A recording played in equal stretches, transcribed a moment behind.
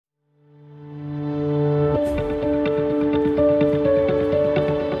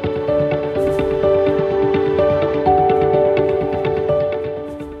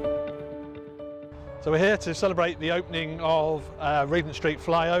to celebrate the opening of Regent Street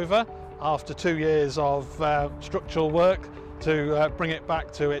Flyover after 2 years of structural work to bring it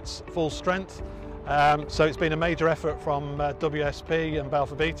back to its full strength. So it's been a major effort from WSP and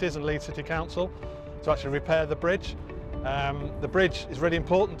Balfour Beatties and Leeds City Council to actually repair the bridge. The bridge is really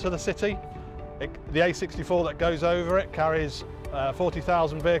important to the city. The A64 that goes over it carries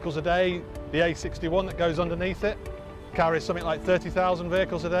 40,000 vehicles a day. The A61 that goes underneath it carries something like 30,000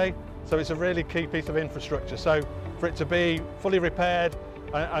 vehicles a day. So it's a really key piece of infrastructure. So for it to be fully repaired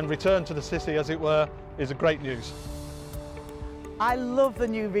and returned to the city, as it were, is a great news. I love the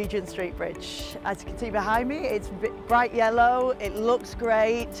new Regent Street Bridge. As you can see behind me, it's bright yellow, it looks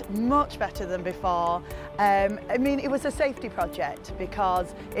great, much better than before. I mean, it was a safety project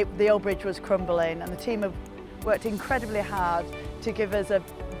because the old bridge was crumbling, and the team have worked incredibly hard to give us a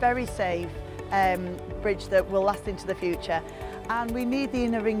very safe bridge that will last into the future. And we need the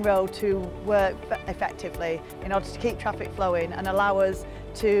inner ring road to work effectively in order to keep traffic flowing and allow us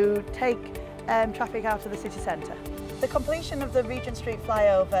to take traffic out of the city centre. The completion of the Regent Street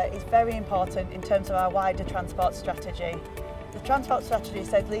Flyover is very important in terms of our wider transport strategy. The transport strategy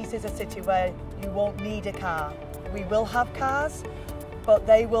says Leeds is a city where you won't need a car. We will have cars, but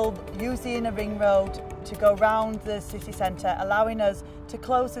they will use the inner ring road to go round the city centre, allowing us to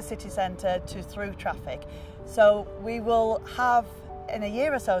close the city centre to through traffic. So we will have, in a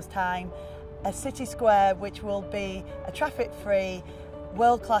year or so's time, a city square which will be a traffic-free,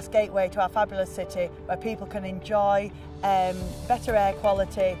 world-class gateway to our fabulous city, where people can enjoy better air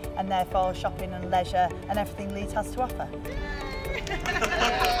quality and therefore shopping and leisure and everything Leeds has to offer.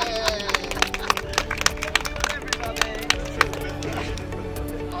 Everybody.